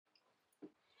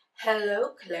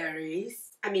Hello,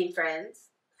 Clarice. Friends.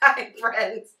 Hi,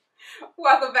 friends.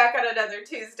 Welcome back on another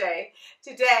Tuesday.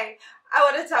 Today, I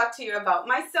want to talk to you about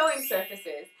my sewing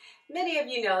surfaces. Many of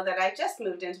you know that I just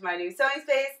moved into my new sewing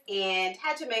space and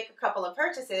had to make a couple of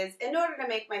purchases in order to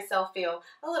make myself feel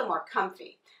a little more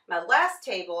comfy. My last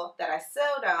table that I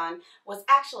sewed on was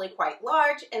actually quite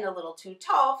large and a little too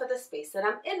tall for the space that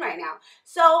I'm in right now.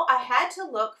 So I had to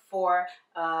look for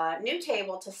a new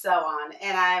table to sew on,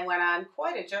 and I went on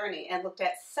quite a journey and looked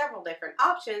at several different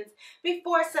options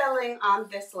before settling on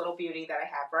this little beauty that I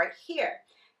have right here.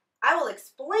 I will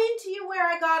explain to you where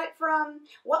I got it from,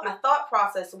 what my thought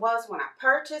process was when I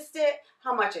purchased it,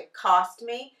 how much it cost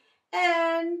me,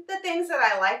 and the things that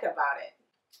I like about it.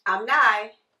 I'm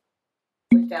Nye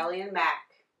with Ellie and Mac.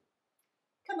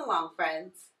 Come along,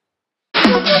 friends.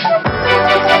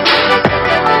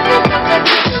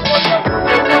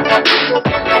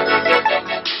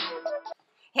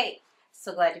 Hey,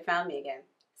 so glad you found me again.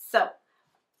 So,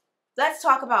 let's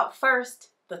talk about first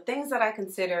the things that I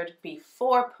considered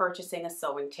before purchasing a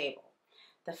sewing table.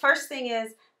 The first thing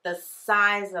is the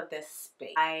size of this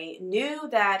space. I knew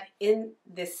that in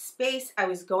this space I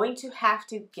was going to have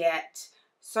to get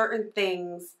certain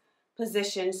things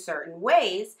positioned certain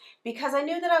ways because I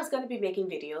knew that I was going to be making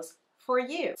videos for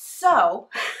you. So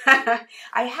I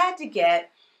had to get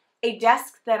a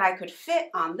desk that I could fit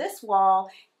on this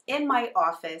wall in my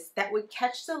office that would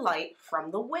catch the light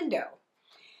from the window.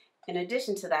 In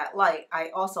addition to that light, I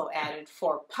also added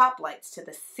 4 pop lights to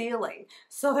the ceiling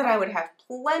so that I would have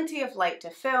plenty of light to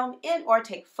film in or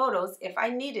take photos if I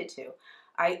needed to.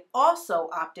 I also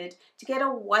opted to get a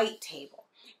white table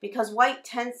because white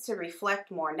tends to reflect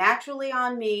more naturally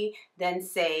on me than,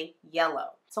 say,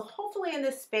 yellow. So hopefully in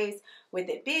this space, with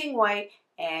it being white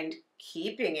and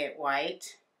keeping it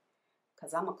white,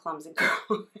 because I'm a clumsy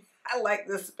girl, I like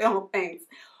to spill things,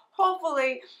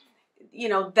 hopefully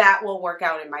that will work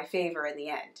out in my favor in the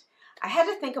end. I had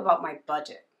to think about my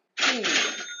budget.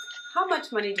 How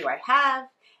much money do I have,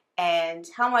 and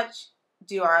how much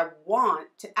do I want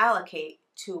to allocate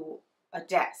to a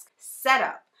desk?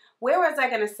 Setup. Where was I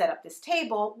going to set up this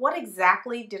table? What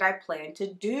exactly did I plan to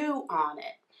do on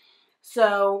it?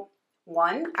 So,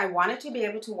 one, I wanted to be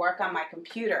able to work on my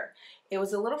computer. It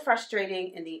was a little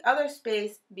frustrating in the other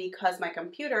space because my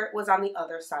computer was on the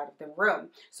other side of the room.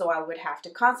 So I would have to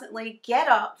constantly get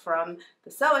up from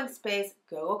the sewing space,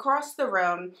 go across the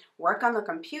room, work on the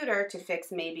computer to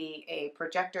fix maybe a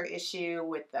projector issue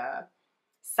with the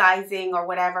sizing or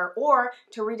whatever, or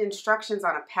to read instructions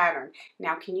on a pattern.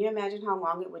 Now, can you imagine how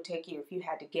long it would take you if you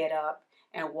had to get up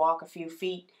and walk a few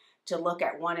feet to look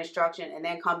at one instruction and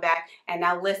then come back? And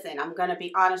now listen, I'm going to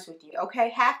be honest with you, okay?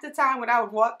 Half the time when I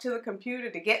would walk to the computer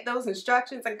to get those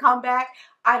instructions and come back,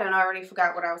 I done already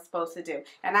forgot what I was supposed to do.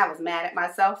 And I was mad at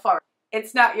myself for it.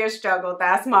 It's not your struggle,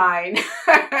 that's mine.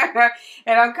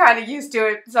 And I'm kind of used to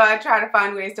it, so I try to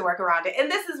find ways to work around it.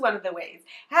 And this is one of the ways.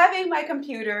 Having my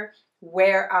computer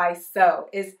where I sew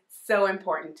is so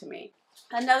important to me.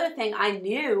 Another thing I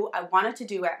knew I wanted to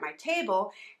do at my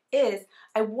table is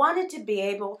I wanted to be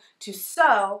able to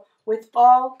sew with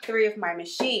all 3 of my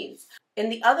machines. In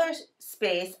the other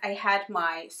space, I had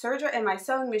my serger and my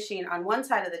sewing machine on one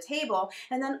side of the table,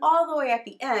 and then all the way at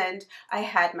the end, I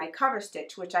had my cover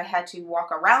stitch, which I had to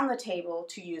walk around the table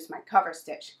to use my cover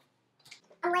stitch.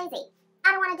 I'm lazy.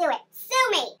 I don't want to do it.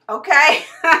 Sue me! Okay,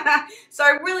 so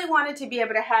I really wanted to be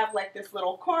able to have like this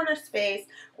little corner space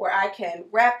where I can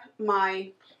wrap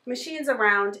my machines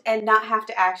around and not have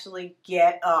to actually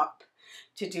get up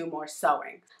to do more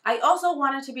sewing. I also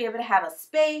wanted to be able to have a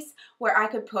space where I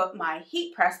could put my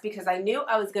heat press because I knew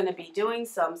I was going to be doing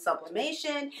some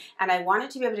sublimation, and I wanted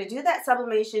to be able to do that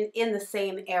sublimation in the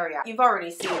same area. You've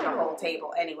already seen the whole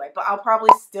table anyway, but I'll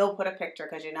probably still put a picture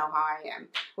because you know how I am.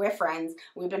 We're friends.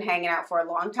 We've been hanging out for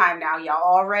a long time now. Y'all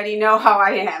already know how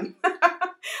I am,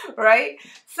 right?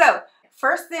 So,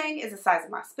 first thing is the size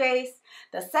of my space.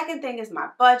 The second thing is my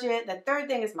budget. The third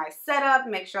thing is my setup.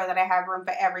 Make sure that I have room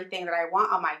for everything that I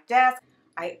want on my desk.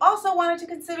 I also wanted to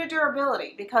consider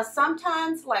durability because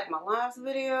sometimes, like my last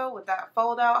video with that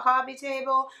fold-out hobby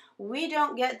table, we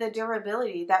don't get the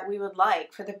durability that we would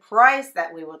like for the price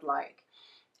that we would like.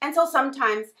 And so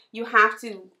sometimes you have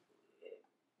to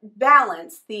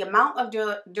balance the amount of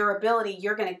durability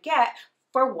you're going to get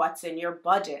for what's in your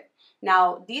budget.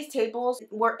 Now, these tables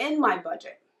were in my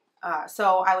budget,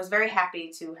 so I was very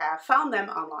happy to have found them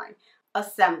online.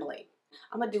 Assembly.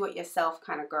 I'm a do-it-yourself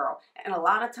kind of girl, and a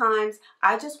lot of times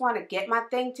I just want to get my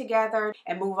thing together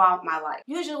and move on with my life.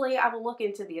 Usually I will look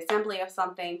into the assembly of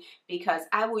something because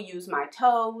I will use my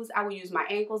toes, I will use my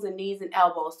ankles and knees and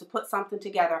elbows to put something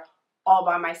together all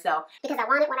by myself. Because I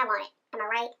want it when I want it. Am I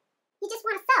right? You just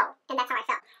want to sew, and that's how I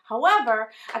felt.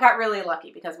 However, I got really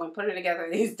lucky because when putting together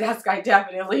these desks, I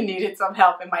definitely needed some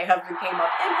help, and my husband came up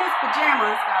in his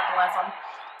pajamas, God bless him,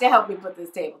 to help me put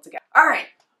this table together. All right,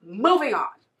 moving on.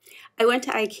 I went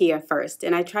to IKEA first,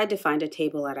 and I tried to find a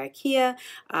table at IKEA.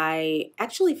 I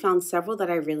actually found several that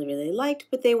I really liked,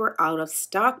 but they were out of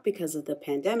stock because of the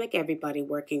pandemic, everybody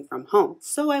working from home.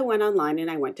 So I went online and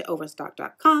I went to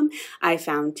overstock.com. I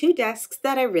found 2 desks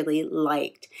that I really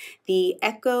liked. The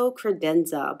Echo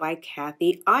Credenza by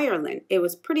Kathy Ireland. It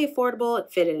was pretty affordable,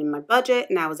 it fitted in my budget,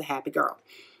 and I was a happy girl.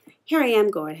 Here I am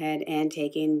going ahead and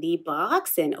taking the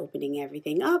box and opening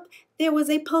everything up. There was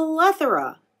a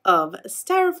plethora of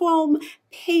styrofoam,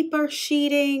 paper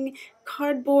sheeting,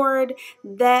 cardboard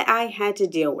that I had to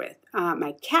deal with.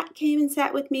 My cat came and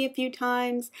sat with me a few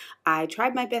times. I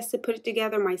tried my best to put it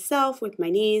together myself with my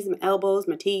knees, my elbows,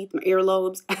 my teeth, my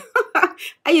earlobes.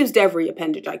 I used every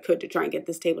appendage I could to try and get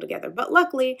this table together. But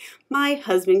luckily, my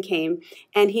husband came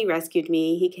and he rescued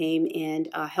me. He came and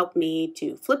helped me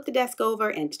to flip the desk over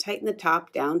and to tighten the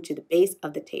top down to the base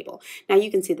of the table. Now you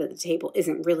can see that the table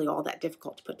isn't really all that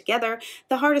difficult to put together.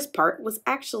 The hardest part was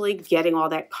actually getting all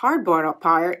that cardboard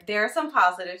apart. There are some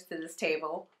positives to this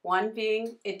table. One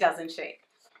being it doesn't shake.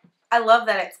 I love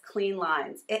that it's clean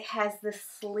lines. It has the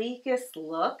sleekest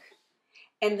look.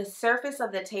 And the surface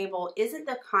of the table isn't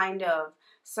the kind of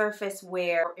surface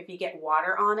where if you get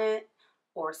water on it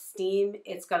or steam,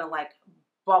 it's gonna like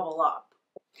bubble up.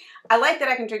 I like that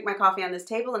I can drink my coffee on this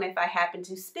table, and if I happen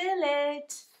to spill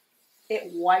it,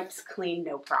 it wipes clean,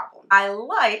 no problem. I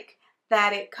like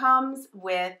that it comes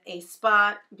with a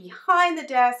spot behind the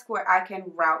desk where I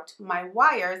can route my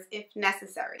wires if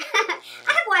necessary. I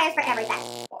have wires for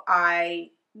everything.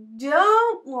 I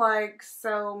don't like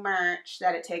so much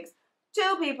that it takes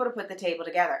 2 people to put the table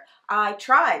together. I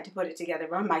tried to put it together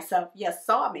by myself. Yes,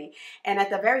 saw me. And at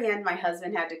the very end, my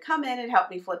husband had to come in and help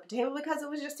me flip the table because it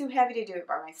was just too heavy to do it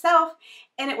by myself,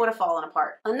 and it would have fallen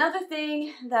apart. Another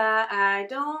thing that I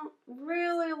don't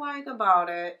really like about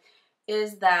it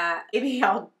is that maybe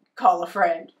I'll call a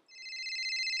friend.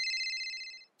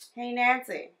 Hey,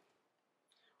 Nancy,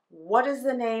 what is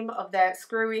the name of that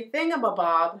screwy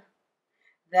thingamabob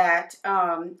that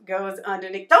goes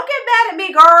underneath? Don't get mad at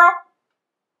me, girl.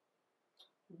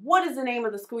 What is the name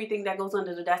of the screwy thing that goes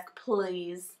under the desk,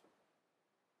 please?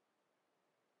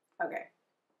 Okay.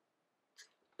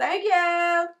 Thank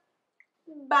you.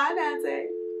 Bye, Nancy.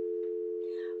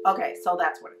 Okay, so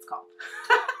that's what it's called.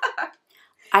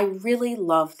 I really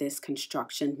love this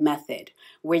construction method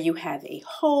where you have a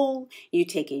hole, you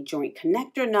take a joint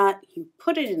connector nut, you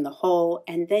put it in the hole,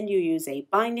 and then you use a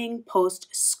binding post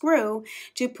screw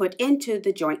to put into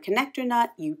the joint connector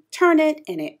nut. You turn it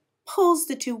and it pulls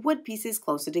the 2 wood pieces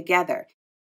closer together.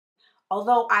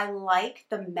 Although I like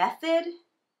the method,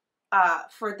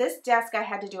 for this desk I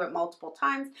had to do it multiple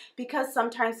times because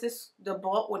sometimes the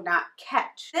bolt would not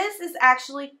catch. This is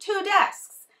actually 2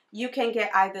 desks. You can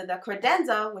get either the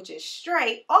credenza, which is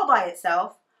straight all by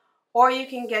itself, or you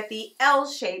can get the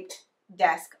L-shaped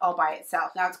desk all by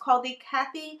itself. Now it's called the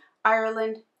Kathy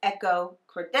Ireland Echo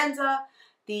Credenza,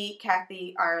 the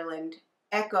Kathy Ireland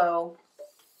Echo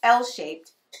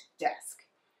L-shaped desk.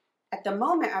 At the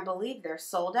moment, I believe they're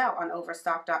sold out on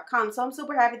overstock.com, so I'm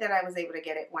super happy that I was able to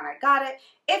get it when I got it.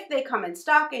 If they come in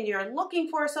stock and you're looking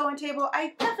for a sewing table,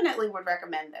 I definitely would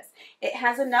recommend this. It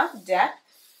has enough depth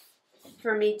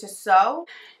for me to sew.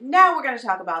 Now we're going to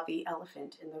talk about the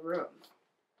elephant in the room.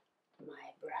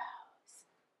 My brows.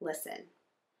 Listen,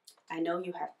 I know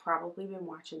you have probably been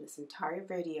watching this entire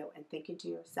video and thinking to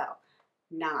yourself,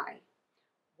 Nye,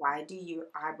 why do your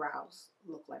eyebrows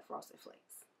look like Frosted Flakes?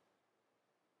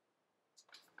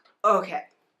 Okay.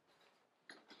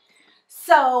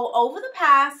 So over the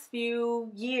past few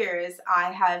years,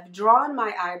 I have drawn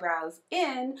my eyebrows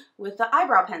in with the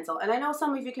eyebrow pencil. And I know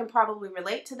some of you can probably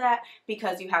relate to that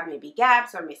because you have maybe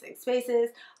gaps or missing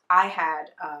spaces. I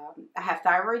have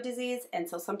thyroid disease, and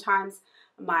so sometimes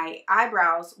my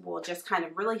eyebrows will just kind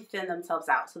of really thin themselves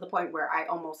out to the point where I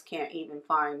almost can't even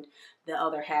find the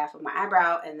other half of my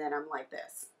eyebrow, and then I'm like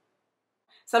this.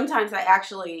 Sometimes I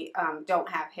actually don't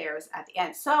have hairs at the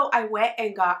end. So I went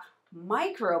and got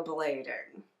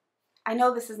microblading. I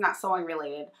know this is not sewing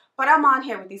related, but I'm on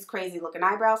here with these crazy looking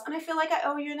eyebrows and I feel like I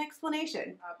owe you an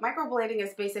explanation. Microblading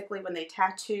is basically when they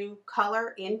tattoo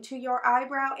color into your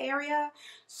eyebrow area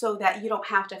so that you don't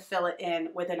have to fill it in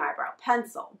with an eyebrow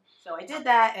pencil. So I did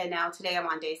that, and now today I'm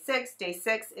on day 6. Day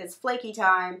 6 is flaky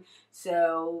time,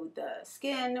 so the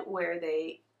skin where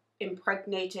they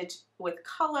impregnated with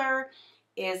color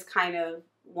is kind of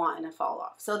wanting to fall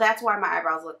off. So that's why my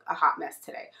eyebrows look a hot mess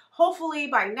today. Hopefully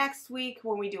by next week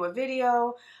when we do a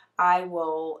video, I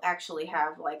will actually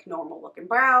have like normal looking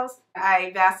brows.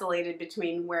 I vacillated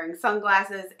between wearing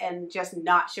sunglasses and just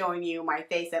not showing you my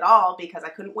face at all because I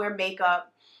couldn't wear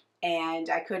makeup and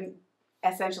I couldn't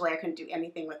do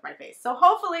anything with my face. So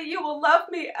hopefully you will love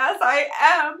me as I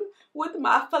am with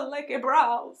my flaky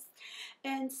brows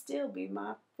and still be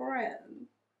my friend.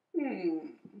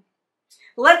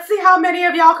 Let's see how many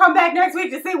of y'all come back next week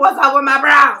to see what's up with my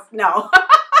brows. No.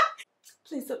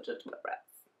 Please don't judge my brows.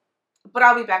 But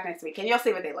I'll be back next week and you'll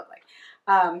see what they look like.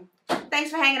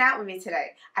 Thanks for hanging out with me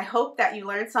today. I hope that you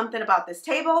learned something about this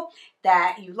table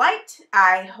that you liked.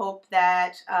 I hope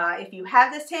that if you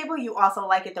have this table, you also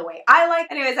like it the way I like.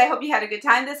 Anyways, I hope you had a good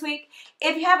time this week.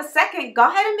 If you have a second, go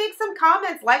ahead and make some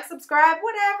comments, like, subscribe,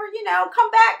 whatever, you know, come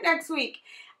back next week.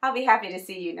 I'll be happy to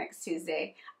see you next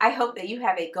Tuesday. I hope that you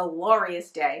have a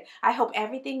glorious day. I hope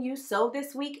everything you sew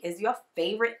this week is your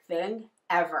favorite thing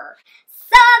ever.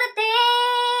 Sew the things!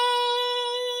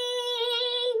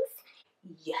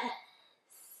 Yes.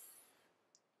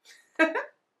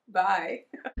 Bye.